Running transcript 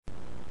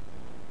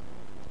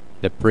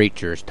The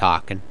preacher's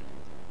talking.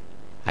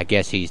 I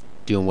guess he's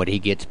doing what he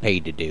gets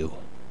paid to do.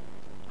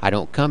 I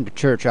don't come to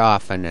church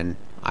often, and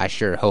I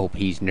sure hope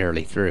he's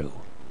nearly through.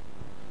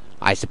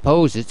 I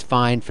suppose it's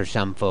fine for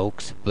some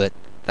folks, but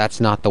that's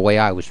not the way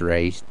I was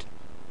raised.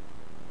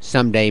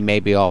 Someday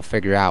maybe I'll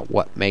figure out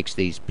what makes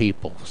these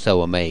people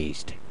so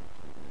amazed.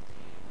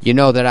 You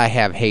know that I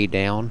have hay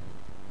down.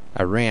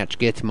 A ranch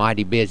gets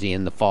mighty busy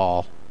in the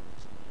fall.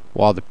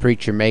 While the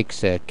preacher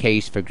makes a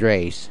case for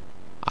grace,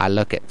 I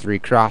look at 3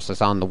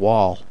 crosses on the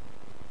wall.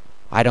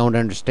 I don't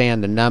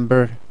understand the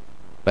number,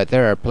 but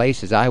there are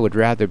places I would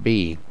rather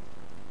be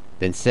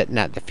than sitting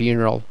at the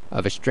funeral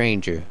of a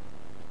stranger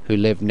who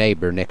lived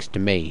neighbor next to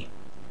me.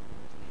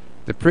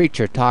 The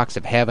preacher talks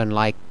of heaven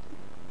like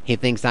he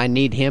thinks I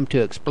need him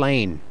to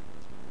explain.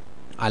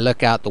 I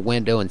look out the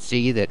window and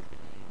see that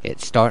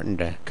it's starting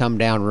to come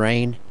down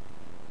rain.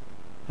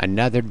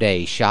 Another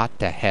day shot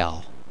to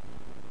hell.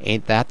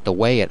 Ain't that the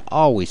way it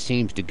always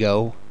seems to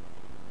go?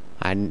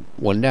 I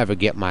will never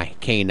get my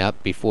cane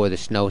up before the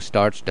snow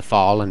starts to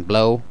fall and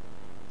blow.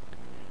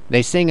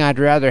 They sing I'd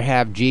rather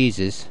have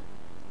Jesus.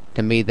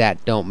 To me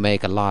that don't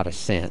make a lot of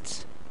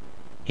sense.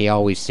 He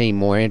always seemed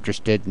more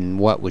interested in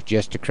what was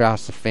just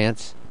across the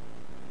fence.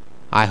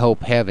 I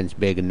hope heaven's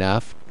big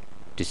enough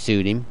to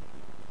suit him.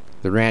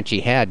 The ranch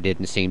he had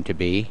didn't seem to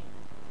be.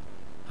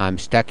 I'm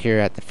stuck here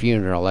at the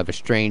funeral of a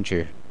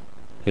stranger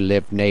who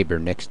lived neighbor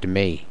next to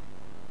me.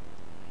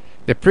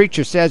 The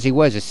preacher says he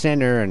was a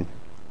sinner, and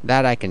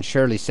that I can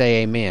surely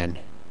say amen.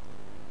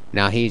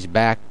 Now he's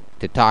back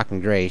to talking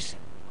grace.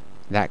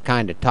 That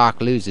kind of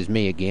talk loses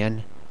me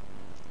again.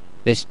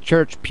 This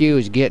church pew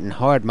is getting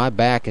hard. My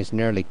back is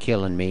nearly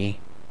killing me.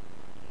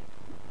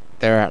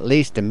 There are at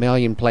least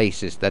 1,000,000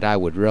 places that I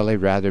would really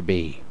rather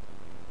be.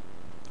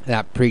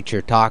 That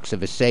preacher talks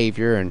of a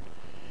Savior and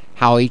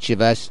how each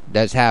of us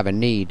does have a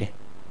need.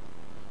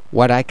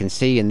 What I can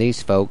see in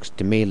these folks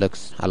to me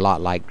looks a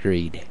lot like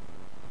greed.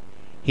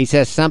 He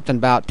says something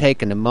about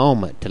taking a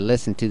moment to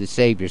listen to the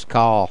Savior's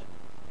call.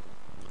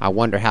 I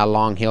wonder how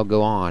long he'll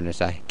go on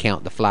as I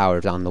count the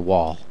flowers on the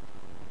wall.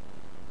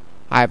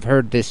 I've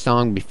heard this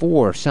song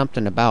before,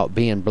 something about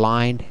being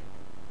blind.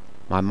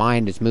 My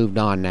mind has moved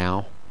on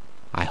now.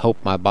 I hope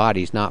my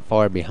body's not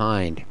far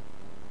behind.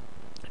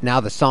 Now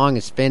the song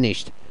is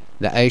finished.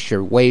 The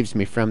usher waves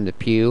me from the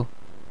pew.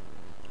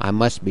 I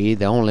must be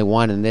the only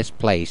one in this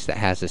place that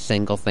has a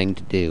single thing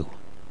to do.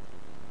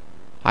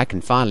 I can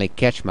finally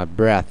catch my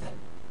breath.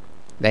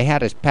 They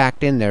had us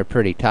packed in there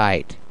pretty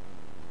tight.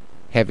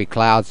 Heavy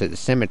clouds at the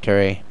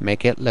cemetery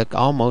make it look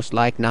almost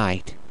like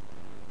night.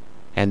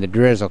 And the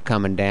drizzle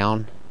coming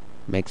down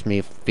makes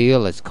me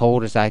feel as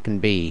cold as I can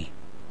be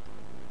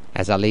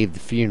as I leave the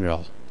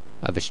funeral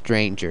of a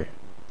stranger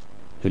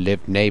who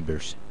lived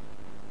neighbors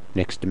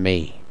next to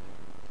me.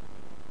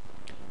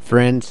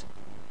 Friends,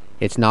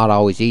 it's not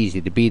always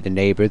easy to be the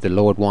neighbor the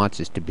Lord wants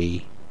us to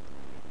be.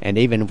 And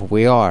even if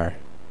we are,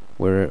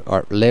 we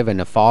live in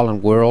a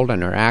fallen world,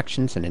 and our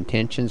actions and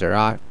intentions are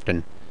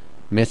often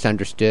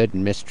misunderstood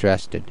and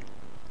mistrusted.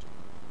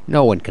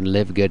 No one can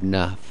live good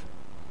enough.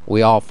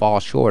 We all fall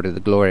short of the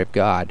glory of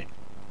God.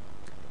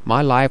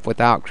 My life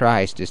without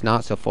Christ is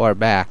not so far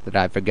back that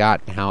I've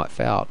forgotten how it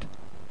felt,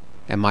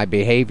 and my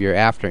behavior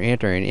after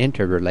entering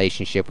into a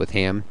relationship with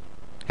Him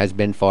has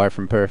been far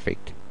from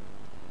perfect.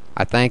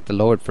 I thank the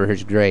Lord for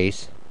His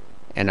grace,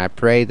 and I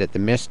pray that the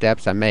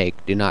missteps I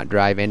make do not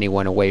drive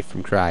anyone away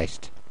from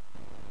Christ.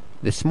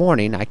 This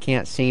morning I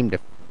can't seem to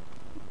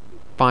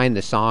find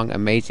the song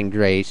Amazing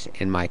Grace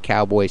in my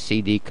Cowboy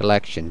CD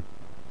collection,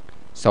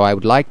 so I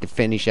would like to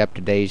finish up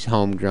today's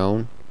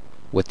Homegrown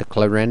with the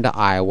Clarinda,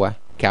 Iowa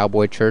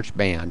Cowboy Church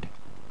Band,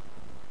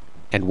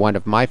 and one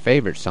of my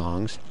favorite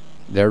songs,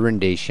 their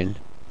rendition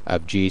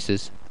of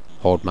Jesus,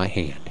 Hold My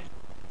Hand.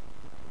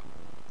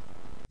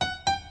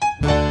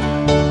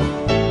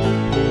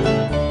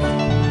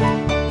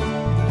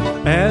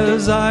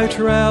 As I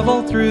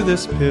travel through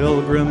this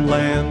pilgrim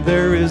land,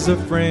 there is a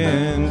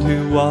friend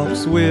who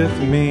walks with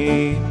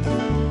me.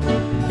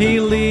 He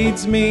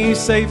leads me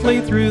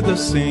safely through the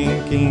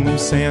sinking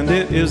sand.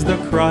 It is the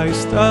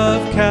Christ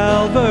of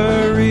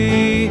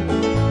Calvary.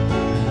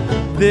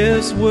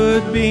 This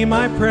would be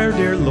my prayer,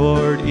 dear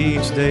Lord,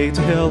 each day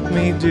to help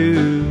me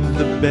do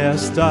the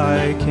best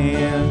I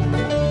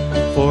can.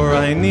 For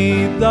I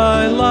need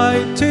thy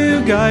light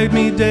to guide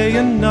me day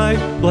and night.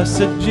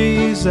 Blessed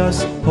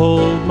Jesus,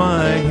 hold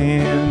my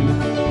hand.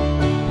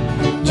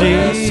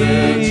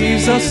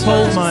 Jesus,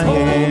 hold my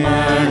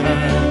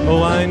hand.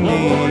 Oh, I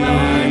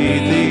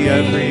need thee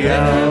every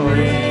hour.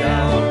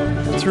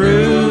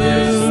 Through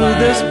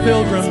this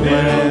pilgrim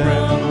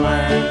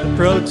land,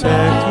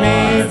 protect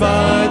me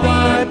by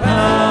thy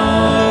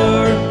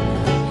power.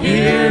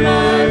 Hear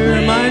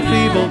my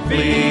feeble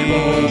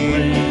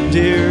plea,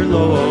 dear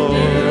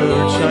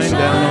Lord, shine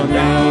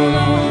down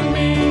on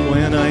me.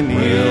 When I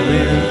kneel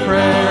in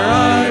prayer,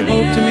 I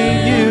hope to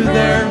meet you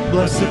there.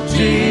 Blessed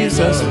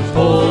Jesus,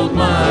 hold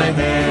my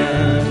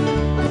hand.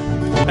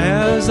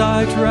 As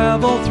I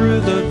travel through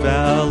the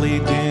valley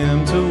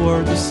dim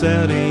toward the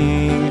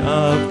setting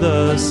of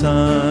the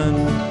sun,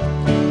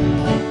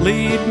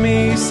 Lead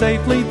me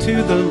safely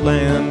to the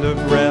land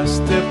of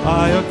rest, if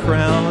I a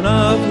crown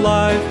of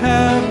life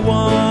have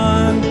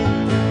won.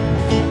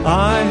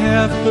 I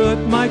have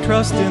put my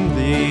trust in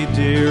Thee,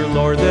 dear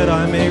Lord, that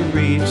I may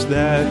reach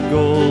that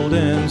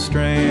golden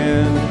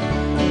strand.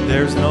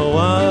 There's no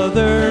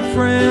other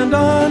friend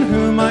on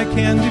whom I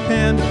can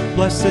depend.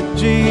 Blessed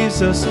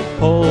Jesus,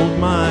 hold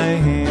my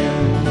hand.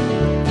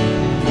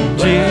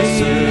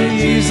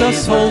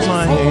 Jesus, hold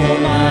my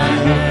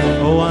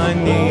hand. Oh, I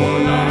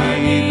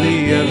need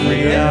Thee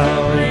every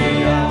hour.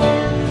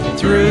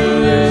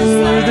 Through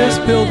this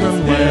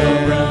pilgrim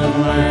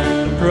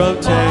land,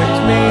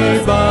 protect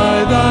me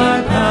by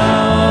Thy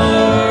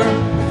power.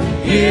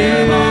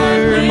 Hear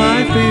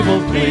my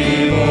feeble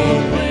plea,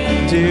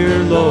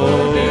 dear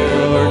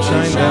Lord,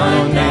 shine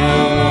down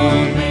on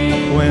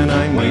me. When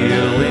I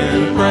kneel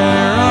in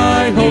prayer,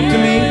 I hope to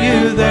meet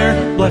You there.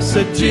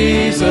 Blessed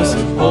Jesus,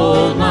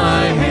 hold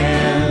my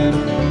hand.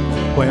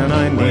 When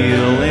I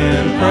kneel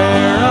in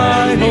prayer,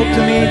 I hope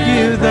to meet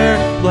You there.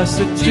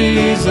 Blessed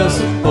Jesus,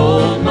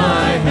 hold my hand.